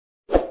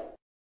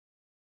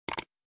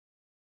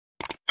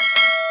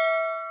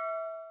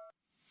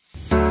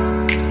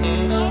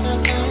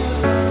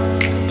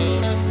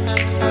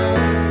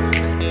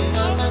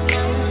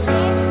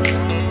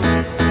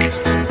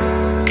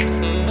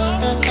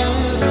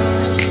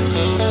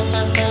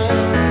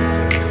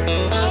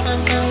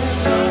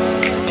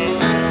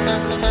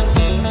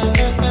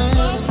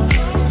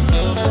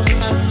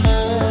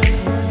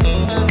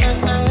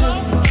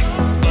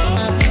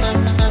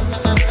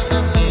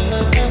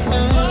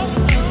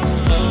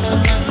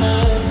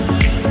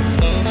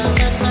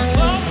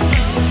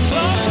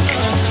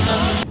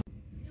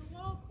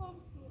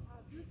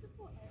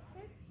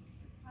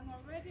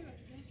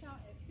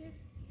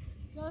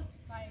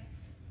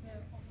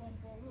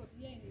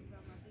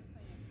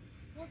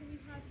what do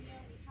we have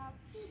here? We have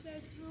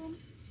 2-bedroom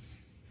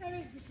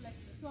terrace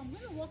duplexes. So I'm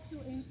going to walk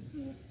you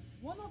into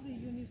one of the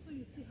units so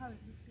you see how it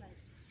looks like.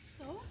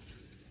 So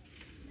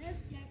let's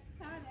get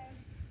started.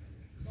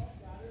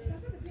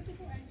 Look at the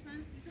beautiful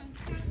entrance. You can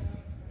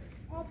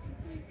park up to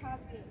 3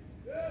 cars here.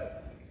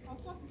 Of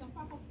course, you can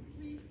park up to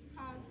 3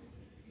 cars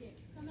here.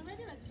 It's an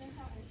already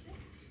residential estate.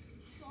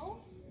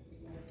 So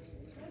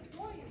let's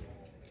go in.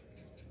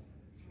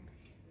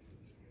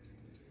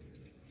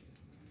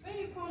 When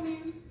you come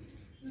in,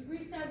 you're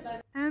greeted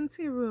by the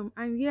ante room,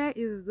 and here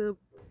is the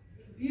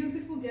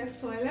beautiful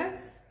guest toilet.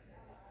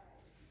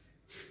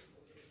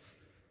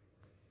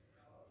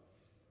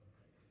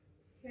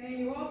 Then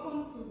you're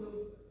welcome to the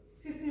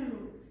sitting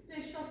room,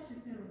 spacious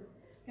sitting room.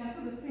 You can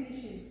see the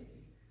finishing.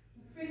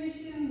 The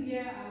finishing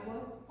here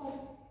was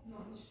top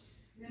notch.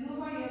 Then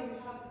over here we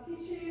have the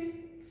kitchen.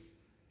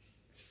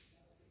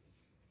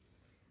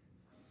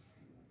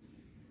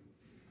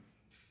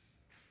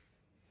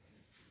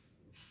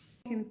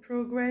 In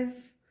progress.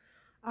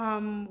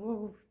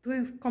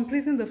 We're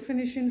completing the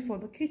finishing for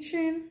the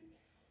kitchen.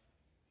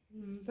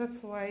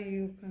 That's why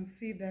you can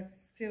see that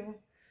still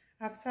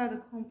after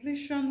the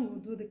completion we'll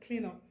do the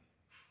cleanup.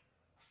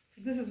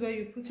 So this is where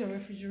you put your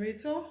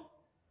refrigerator.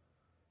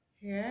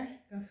 Here you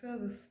can see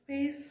the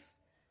space,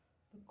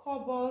 the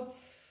cupboards,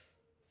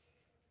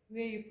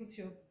 where you put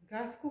your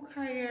gas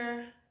cooker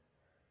here.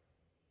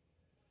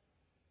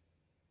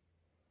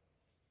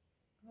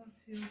 Not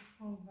too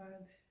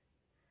covered.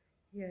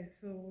 Yeah,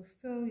 so we're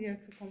still here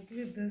to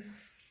complete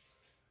this.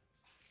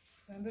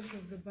 And this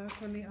is the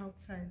balcony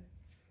outside.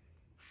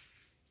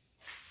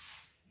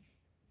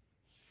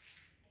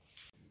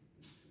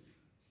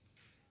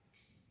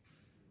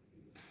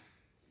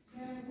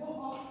 Then we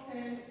go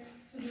upstairs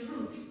to the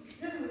rooms.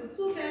 This is a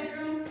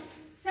 2-bedroom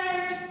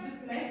terrace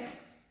duplex.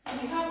 So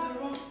we have the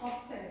rooms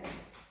upstairs.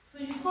 So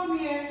you come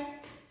here,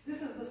 this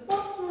is the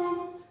first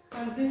room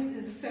and this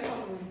is the second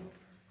room.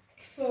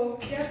 So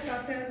get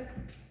started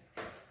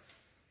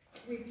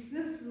with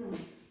this room.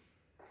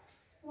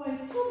 For a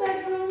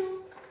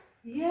 2-bedroom,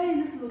 here in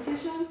this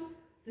location,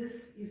 this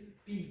is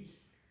big.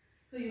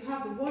 So you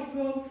have the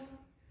wardrobes,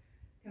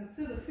 you can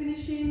see the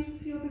finishing,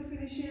 POP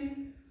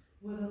finishing,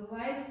 with the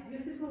lights,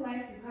 beautiful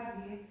lights you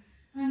have here,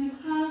 and you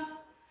have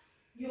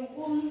your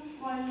own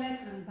toilet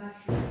and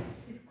bathroom.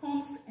 It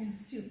comes in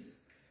suites.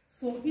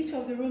 So each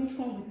of the rooms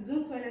come with its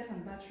own toilet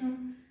and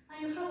bathroom,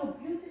 and you have a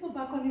beautiful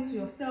balcony to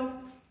yourself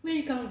where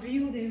you can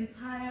view the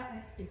entire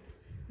estate.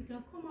 You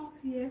can come out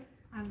here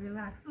and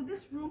relax. So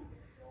this room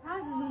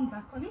has its own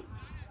balcony,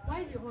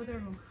 while the other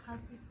room has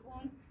its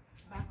own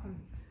balcony.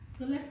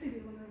 So let's see the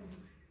other room.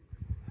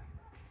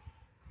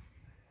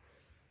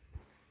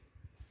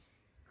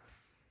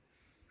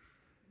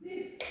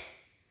 This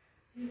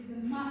is the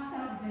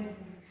master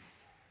bedroom.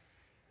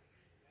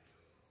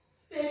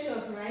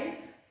 Spacious, right?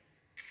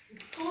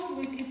 It comes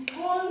with its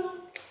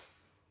own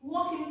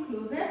walk-in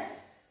closet,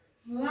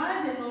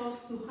 large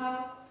enough to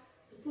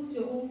put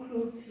your own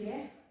clothes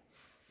here.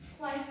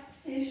 Quite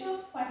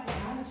spacious, quite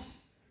large.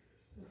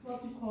 Of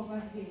course, you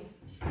cover here.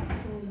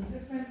 So in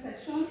different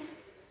sections,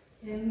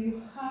 and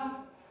you have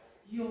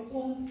your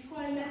own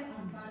toilet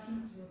and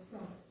bathroom to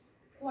yourself.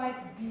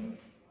 Quite big,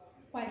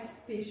 quite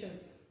spacious.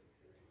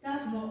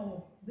 That's not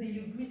all. Then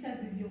you're greeted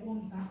with your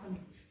own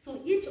balcony.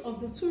 So each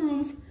of the 2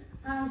 rooms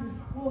has its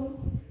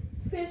own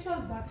spacious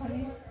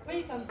balcony where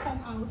you can come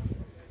out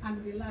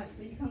and relax.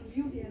 So you can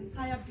view the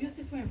entire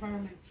beautiful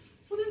environment.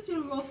 Wouldn't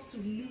you love to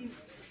live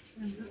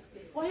in this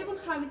place, or even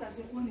have it as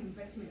your own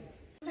investment?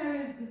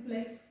 Terrace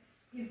duplex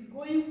is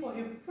going for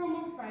a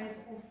promo price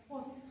of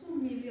 42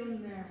 million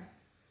naira.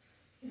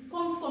 It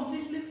comes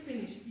completely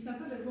finished. You can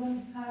see the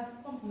room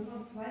comes with a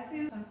lot of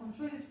lighting. You can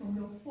control it from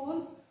your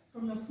phone,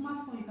 from your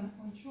smartphone. You can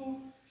control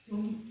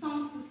your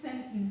sound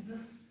system in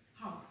this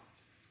house.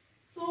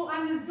 So,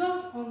 and it's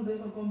just on the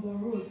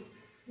Ogombo Road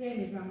here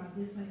in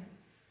Adesanya,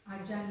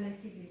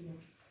 Ajah-Lekki,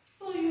 Lagos.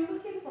 So you're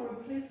looking for a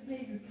place where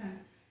you can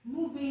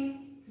move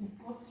in. We've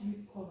got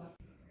you covered.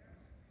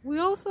 We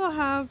also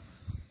have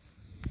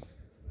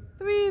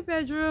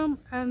 3-bedroom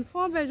and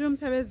 4-bedroom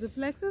terrace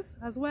duplexes,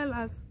 as well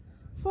as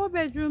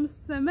 4-bedroom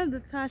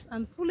semi-detached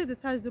and fully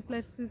detached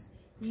duplexes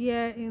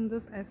here in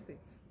this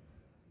estate.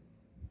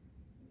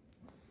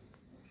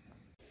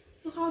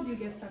 So how do you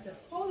get started?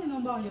 Call the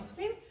number on your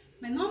screen.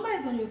 My number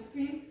is on your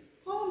screen.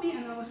 Call me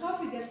and I will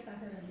help you get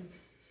started on it.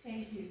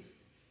 Thank you.